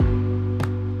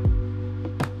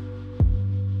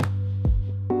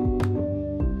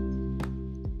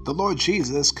The Lord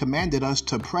Jesus commanded us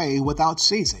to pray without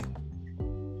ceasing.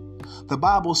 The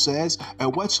Bible says,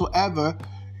 and whatsoever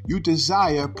you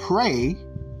desire, pray,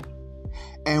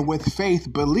 and with faith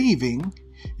believing,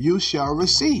 you shall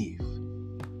receive.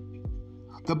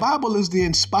 The Bible is the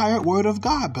inspired word of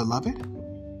God, beloved.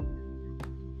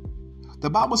 The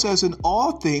Bible says, in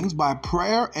all things, by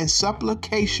prayer and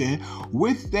supplication,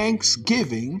 with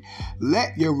thanksgiving,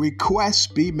 let your requests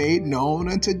be made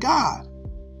known unto God.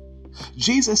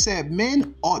 Jesus said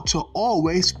men ought to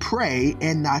always pray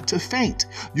and not to faint.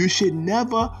 You should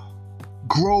never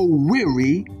grow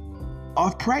weary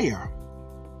of prayer.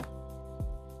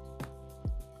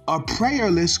 A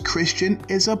prayerless Christian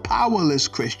is a powerless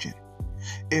Christian.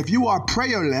 If you are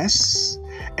prayerless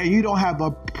and you don't have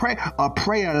a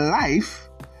prayer life,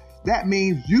 that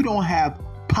means you don't have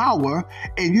power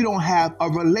and you don't have a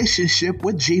relationship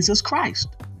with Jesus Christ.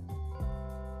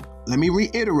 Let me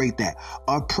reiterate that.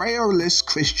 A prayerless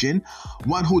Christian,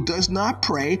 one who does not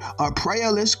pray, a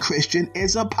prayerless Christian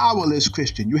is a powerless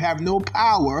Christian. You have no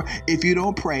power if you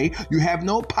don't pray. You have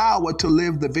no power to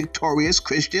live the victorious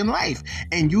Christian life.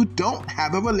 And you don't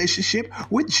have a relationship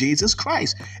with Jesus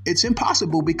Christ. It's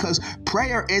impossible, because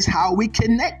prayer is how we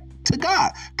connect to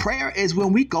God. Prayer is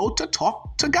when we go to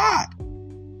talk to God.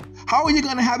 How are you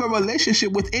going to have a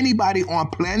relationship with anybody on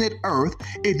planet Earth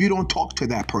if you don't talk to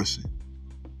that person?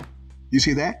 You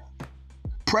see that?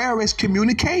 Prayer is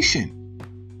communication.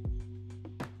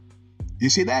 You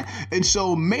see that? And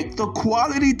so make the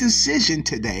quality decision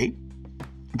today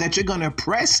that you're going to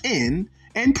press in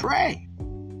and pray.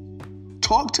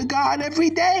 Talk to God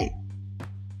every day.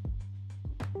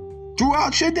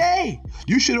 Throughout your day,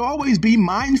 you should always be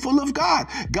mindful of God.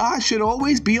 God should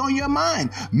always be on your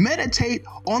mind. Meditate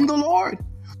on the Lord.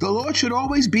 The Lord should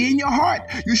always be in your heart.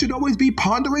 You should always be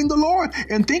pondering the Lord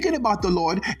and thinking about the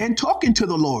Lord and talking to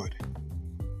the Lord.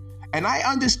 And I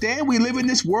understand we live in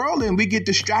this world and we get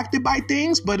distracted by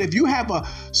things, but if you have a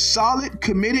solid,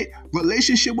 committed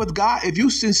relationship with God, if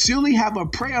you sincerely have a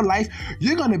prayer life,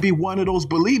 you're going to be one of those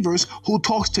believers who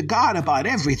talks to God about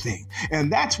everything.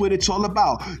 And that's what it's all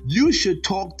about. You should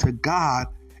talk to God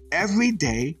every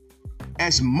day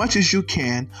as much as you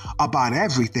can about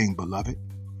everything, beloved.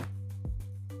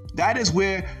 That is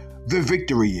where the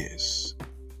victory is.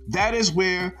 That is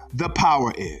where the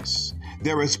power is.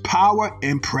 There is power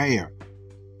in prayer.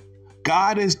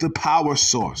 God is the power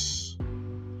source.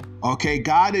 Okay,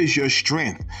 God is your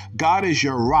strength. God is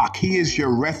your rock. He is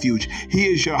your refuge. He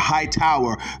is your high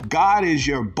tower. God is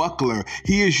your buckler.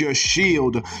 He is your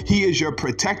shield. He is your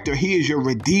protector. He is your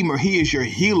redeemer. He is your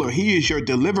healer. He is your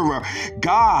deliverer.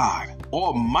 God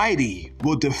Almighty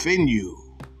will defend you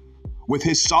with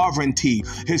his sovereignty,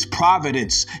 his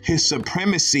providence, his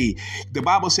supremacy. The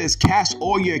Bible says, cast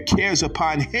all your cares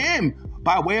upon him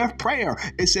by way of prayer.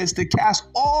 It says to cast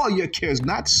all your cares,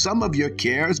 not some of your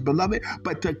cares, beloved,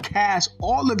 but to cast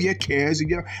all of your cares,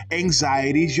 your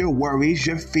anxieties, your worries,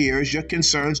 your fears, your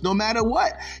concerns, no matter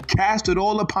what. Cast it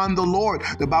all upon the Lord.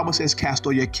 The Bible says, cast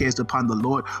all your cares upon the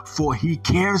Lord, for he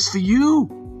cares for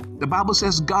you. The Bible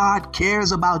says God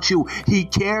cares about you. He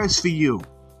cares for you.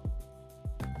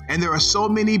 And there are so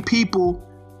many people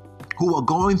who are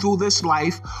going through this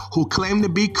life who claim to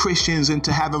be Christians and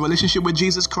to have a relationship with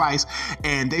Jesus Christ,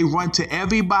 and they run to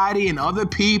everybody and other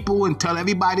people and tell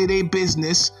everybody their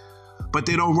business, but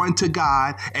they don't run to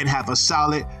God and have a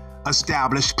solid,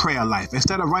 established prayer life.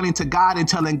 Instead of running to God and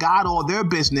telling God all their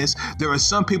business, there are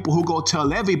some people who go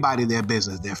tell everybody their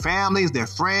business, their families, their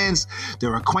friends,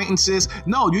 their acquaintances.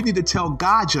 No, you need to tell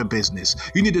God your business.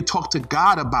 You need to talk to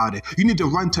God about it. You need to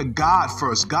run to God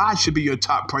first. God should be your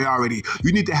top priority.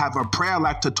 You need to have a prayer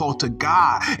life to talk to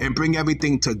God and bring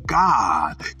everything to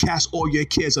God. Cast all your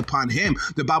cares upon him.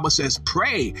 The Bible says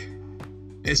pray.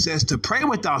 It says to pray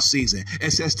without ceasing.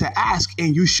 It says to ask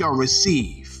and you shall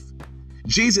receive.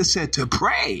 Jesus said to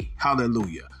pray.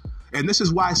 Hallelujah. And this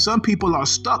is why some people are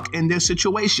stuck in their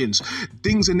situations.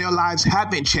 Things in their lives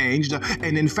haven't changed.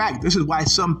 And in fact, this is why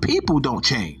some people don't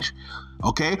change.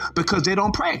 Okay? Because they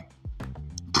don't pray.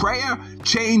 Prayer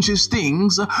changes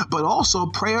things, but also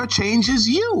prayer changes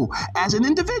you as an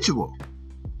individual.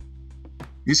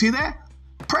 You see that?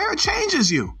 Prayer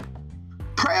changes you.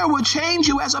 Prayer will change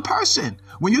you as a person.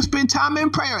 When you spend time in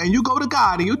prayer and you go to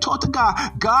God and you talk to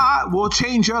God, God will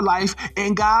change your life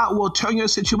and God will turn your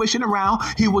situation around.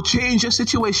 He will change your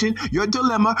situation, your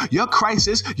dilemma, your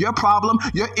crisis, your problem,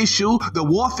 your issue, the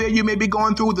warfare you may be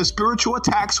going through, the spiritual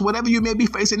attacks, whatever you may be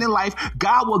facing in life.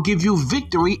 God will give you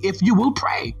victory if you will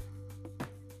pray.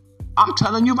 I'm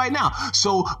telling you right now.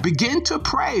 So begin to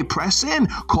pray, press in,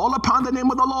 call upon the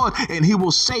name of the Lord, and he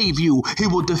will save you. He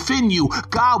will defend you.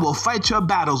 God will fight your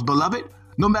battles, beloved.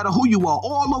 No matter who you are,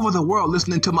 all over the world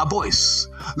listening to my voice.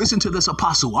 Listen to this,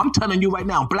 apostle. I'm telling you right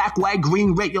now, black, white,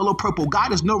 green, red, yellow, purple.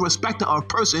 God is no respecter of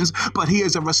persons, but he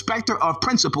is a respecter of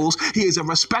principles. He is a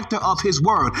respecter of his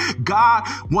word. God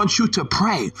wants you to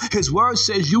pray. His word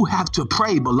says you have to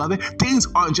pray, beloved. Things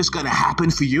aren't just going to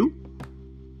happen for you.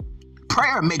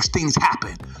 Prayer makes things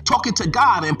happen. Talking to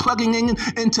God and plugging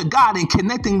into God and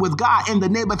connecting with God in the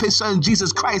name of his son,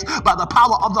 Jesus Christ, by the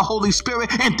power of the Holy Spirit,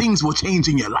 and things will change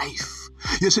in your life.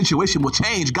 Your situation will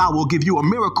change. God will give you a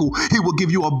miracle. He will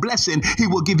give you a blessing. He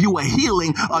will give you a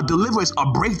healing, a deliverance, a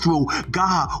breakthrough.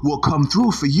 God will come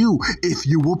through for you if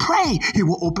you will pray. He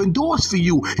will open doors for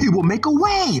you. He will make a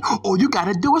way. All you got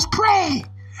to do is pray.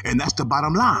 And that's the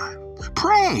bottom line.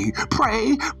 Pray,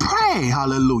 pray, pray.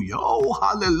 Hallelujah. Oh,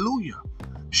 hallelujah.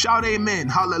 Shout amen.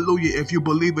 Hallelujah. If you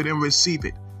believe it and receive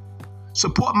it.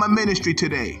 Support my ministry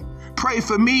today. Pray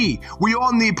for me. We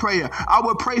all need prayer. I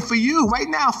will pray for you right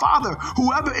now, Father.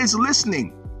 Whoever is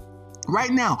listening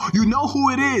right now, you know who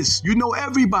it is. You know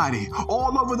everybody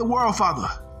all over the world, Father.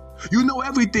 You know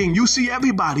everything. You see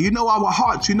everybody. You know our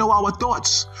hearts. You know our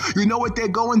thoughts. You know what they're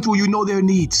going through. You know their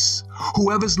needs.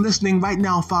 Whoever's listening right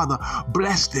now, Father,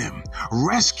 bless them.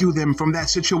 Rescue them from that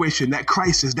situation, that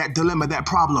crisis, that dilemma, that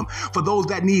problem. For those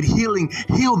that need healing,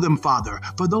 heal them, Father.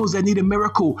 For those that need a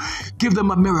miracle, give them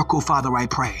a miracle, Father, I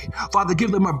pray. Father,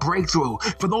 give them a breakthrough.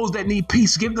 For those that need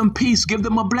peace, give them peace. Give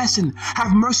them a blessing.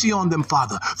 Have mercy on them,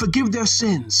 Father. Forgive their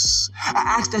sins. I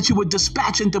ask that you would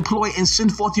dispatch and deploy and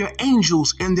send forth your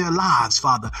angels in their lives,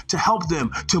 Father, to help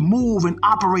them, to move and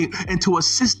operate and to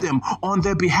assist them on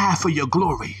their behalf for your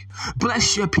glory.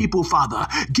 Bless your people, Father.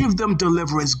 Give them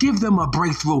deliverance. Give them a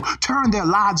breakthrough. Turn their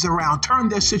lives around. Turn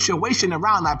their situation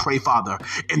around, I pray, Father.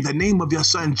 In the name of your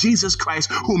Son, Jesus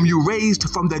Christ, whom you raised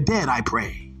from the dead, I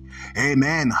pray.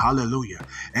 Amen. Hallelujah.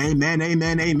 Amen.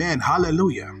 Amen. Amen.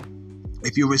 Hallelujah.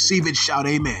 If you receive it, shout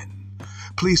amen.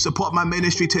 Please support my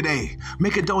ministry today.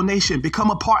 Make a donation.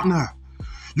 Become a partner.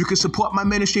 You can support my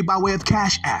ministry by way of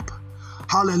Cash App.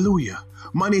 Hallelujah.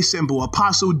 Money symbol,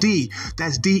 Apostle D.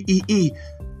 That's D-E-E.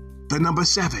 The number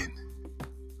 7.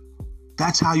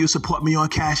 That's how you support me on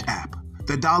Cash App.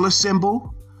 The dollar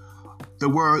symbol, the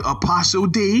word Apostle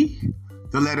D,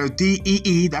 the letter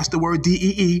D-E-E, that's the word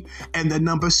D-E-E, and the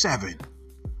number 7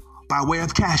 by way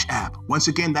of Cash App. Once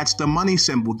again, that's the money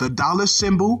symbol, the dollar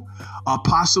symbol,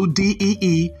 Apostle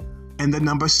D-E-E, and the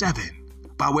number 7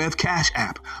 by way of Cash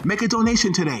App. Make a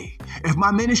donation today. If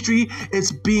my ministry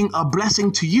is being a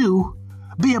blessing to you,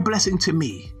 be a blessing to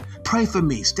me. Pray for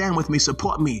me, stand with me,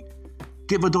 support me.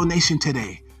 Give a donation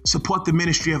today. Support the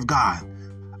ministry of God.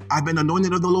 I've been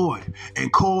anointed of the Lord and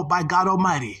called by God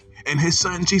Almighty and his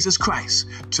son, Jesus Christ,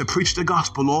 to preach the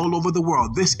gospel all over the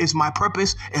world. This is my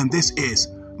purpose and this is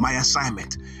my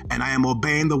assignment. And I am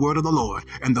obeying the word of the Lord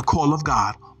and the call of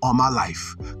God on my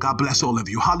life. God bless all of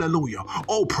you. Hallelujah.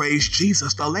 Oh, praise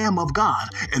Jesus, the Lamb of God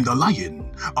and the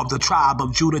Lion of the tribe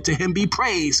of Judah. To him be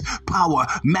praise, power,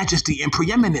 majesty, and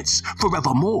preeminence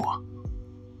forevermore.